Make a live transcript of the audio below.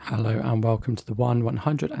Hello and welcome to the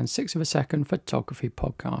 106th of a second photography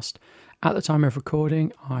podcast. At the time of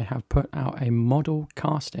recording, I have put out a model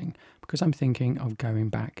casting because I'm thinking of going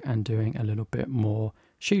back and doing a little bit more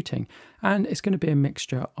shooting. And it's going to be a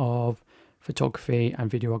mixture of photography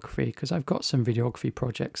and videography because I've got some videography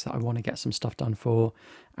projects that I want to get some stuff done for,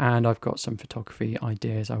 and I've got some photography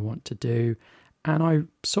ideas I want to do. And I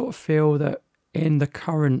sort of feel that in the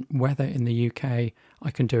current weather in the UK,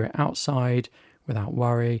 I can do it outside without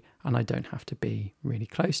worry, and I don't have to be really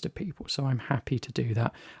close to people. So I'm happy to do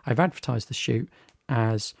that. I've advertised the shoot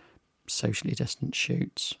as socially distant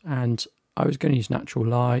shoots, and I was going to use natural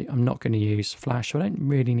light. I'm not going to use flash, so I don't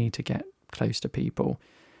really need to get close to people.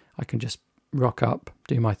 I can just rock up,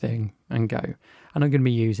 do my thing, and go. And I'm going to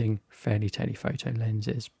be using fairly telephoto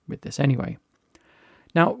lenses with this anyway.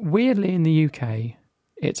 Now, weirdly in the UK,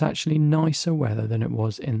 it's actually nicer weather than it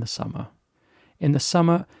was in the summer. In the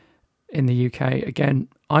summer, in the UK, again,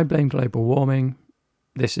 I blame global warming.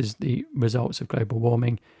 This is the results of global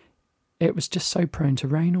warming. It was just so prone to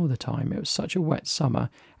rain all the time. It was such a wet summer.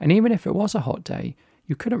 And even if it was a hot day,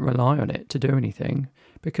 you couldn't rely on it to do anything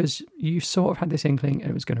because you sort of had this inkling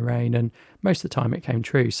it was going to rain, and most of the time it came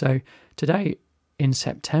true. So today in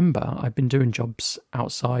September, I've been doing jobs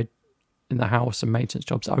outside in the house and maintenance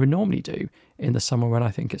jobs I would normally do in the summer when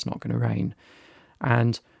I think it's not going to rain.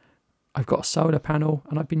 And I've got a solar panel,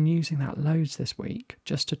 and I've been using that loads this week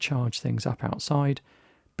just to charge things up outside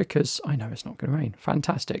because I know it's not going to rain.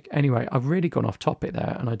 Fantastic. Anyway, I've really gone off topic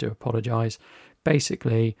there, and I do apologise.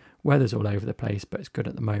 Basically, weather's all over the place, but it's good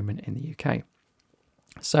at the moment in the UK.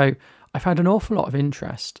 So I've had an awful lot of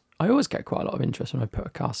interest. I always get quite a lot of interest when I put a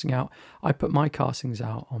casting out. I put my castings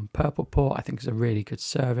out on Purpleport. I think it's a really good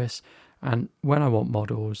service. And when I want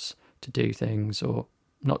models to do things or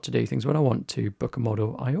not to do things, when I want to book a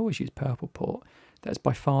model, I always use Purpleport. That's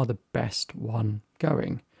by far the best one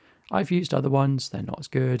going. I've used other ones, they're not as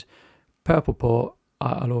good. Purpleport,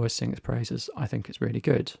 I'll always sing its praises. I think it's really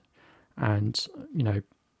good. And,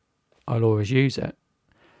 I'll always use it.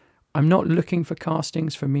 I'm not looking for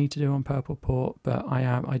castings for me to do on Purpleport, but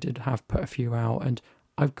I did have put a few out, and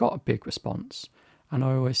I've got a big response, and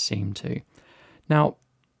I always seem to. Now,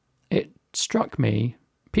 it struck me,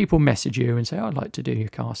 people message you and say, I'd like to do your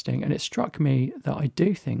casting. And it struck me that I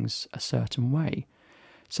do things a certain way.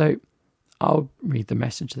 So I'll read the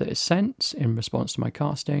message that is sent in response to my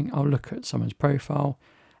casting. I'll look at someone's profile,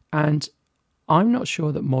 and I'm not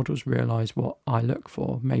sure that models realise what I look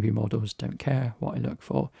for. Maybe models don't care what I look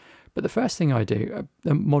for. But the first thing I do,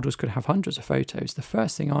 the models could have hundreds of photos. The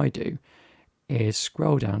first thing I do is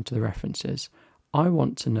scroll down to the references. I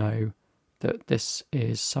want to know that this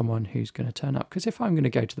is someone who's going to turn up. Because if I'm going to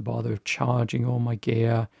go to the bother of charging all my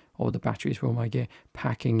gear or the batteries for all my gear,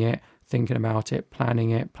 packing it, thinking about it,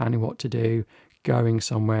 planning what to do, going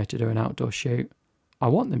somewhere to do an outdoor shoot, I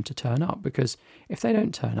want them to turn up, because if they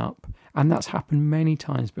don't turn up, and that's happened many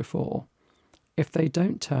times before, if they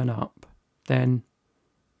don't turn up, then,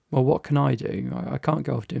 well, what can I do? I can't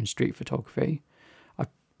go off doing street photography. I've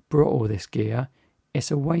brought all this gear. It's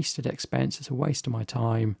a wasted expense. It's a waste of my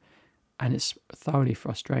time. And it's thoroughly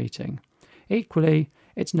frustrating. Equally,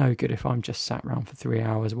 it's no good if I'm just sat around for 3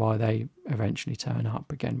 hours while they eventually turn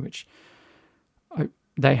up again, which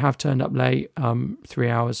they have turned up late. 3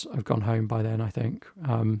 hours, I've gone home by then, I think.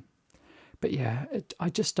 But yeah, I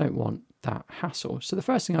just don't want that hassle. So the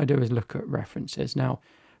first thing I do is look at references. Now,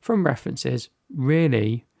 from references,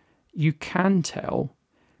 really, you can tell,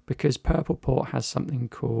 because Purpleport has something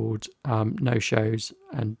called no-shows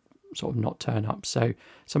and sort of not turn up. So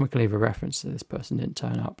someone can leave a reference that this person didn't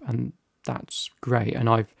turn up, and that's great. And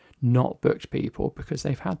I've not booked people because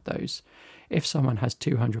they've had those. If someone has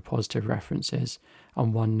 200 positive references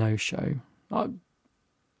and one no-show,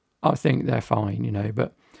 I think they're fine,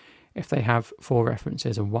 but if they have 4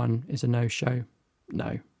 references and one is a no-show,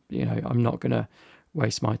 no, I'm not going to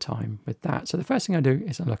waste my time with that. So the first thing I do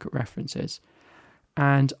is I look at references,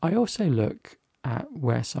 and I also look at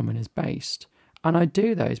where someone is based. And I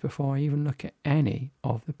do those before I even look at any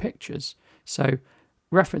of the pictures. So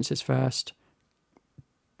references first.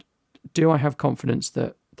 Do I have confidence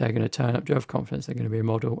that they're going to turn up? Do I have confidence they're going to be a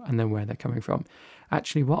model? And then where they're coming from.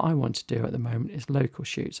 Actually, what I want to do at the moment is local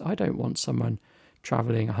shoots. I don't want someone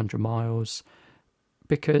travelling 100 miles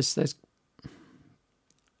because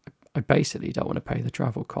I basically don't want to pay the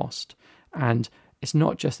travel cost. And it's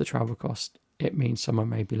not just the travel cost. It means someone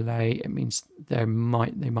may be late. It means they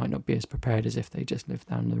might not be as prepared as if they just live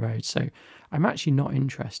down the road. So I'm actually not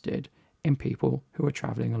interested in people who are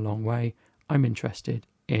travelling a long way. I'm interested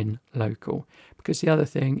in local, because the other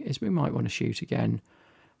thing is we might want to shoot again,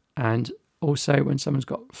 and Also, when someone's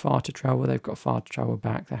got far to travel, they've got far to travel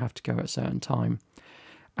back, they have to go at a certain time.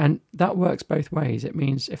 And that works both ways. It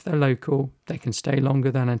means if they're local, they can stay longer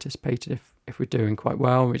than anticipated if we're doing quite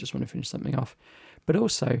well and we just want to finish something off. But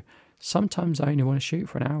also, sometimes I only want to shoot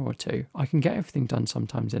for an hour or two. I can get everything done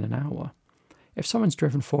sometimes in an hour. If someone's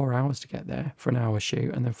driven 4 hours to get there for an hour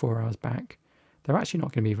shoot and then 4 hours back, they're actually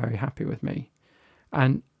not going to be very happy with me.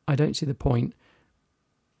 And I don't see the point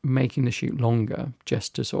making the shoot longer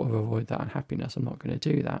just to sort of avoid that unhappiness. I'm not going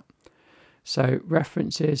to do that. So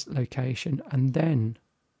references, location, and then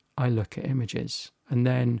I look at images, and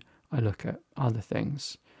then I look at other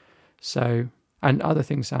things. So, and other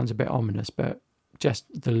things sounds a bit ominous, but just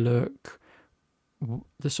the look,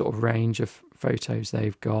 the sort of range of photos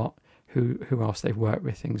they've got, who else they've worked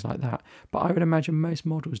with, things like that. But I would imagine most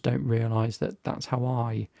models don't realise that that's how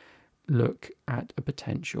I look at a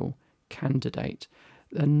potential candidate.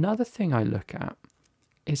 Another thing I look at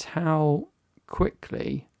is how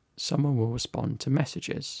quickly someone will respond to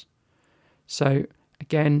messages. So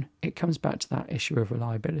again, it comes back to that issue of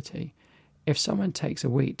reliability. If someone takes a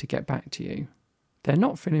week to get back to you, they're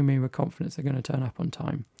not filling me with confidence they're going to turn up on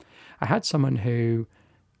time. I had someone who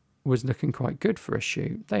was looking quite good for a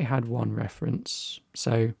shoot. They had one reference,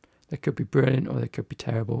 so they could be brilliant or they could be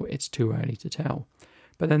terrible. It's too early to tell.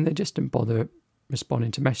 But then they just didn't bother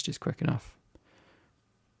responding to messages quick enough.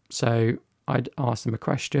 So I'd asked them a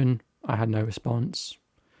question. I had no response.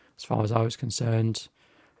 As far as I was concerned,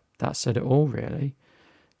 that said it all, really.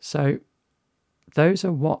 So those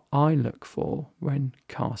are what I look for when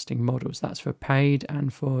casting models. That's for paid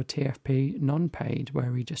and for TFP non-paid,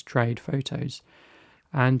 where we just trade photos.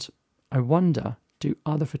 And I wonder, do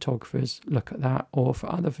other photographers look at that? Or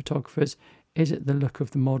for other photographers, is it the look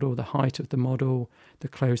of the model, the height of the model, the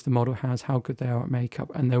clothes the model has, how good they are at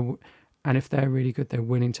makeup, and if they're really good, they're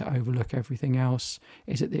willing to overlook everything else?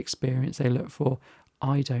 Is it the experience they look for?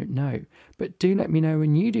 I don't know. But do let me know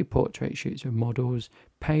when you do portrait shoots with models,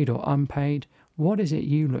 paid or unpaid, what is it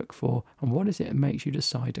you look for and what is it that makes you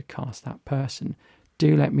decide to cast that person?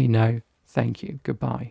 Do let me know. Thank you. Goodbye.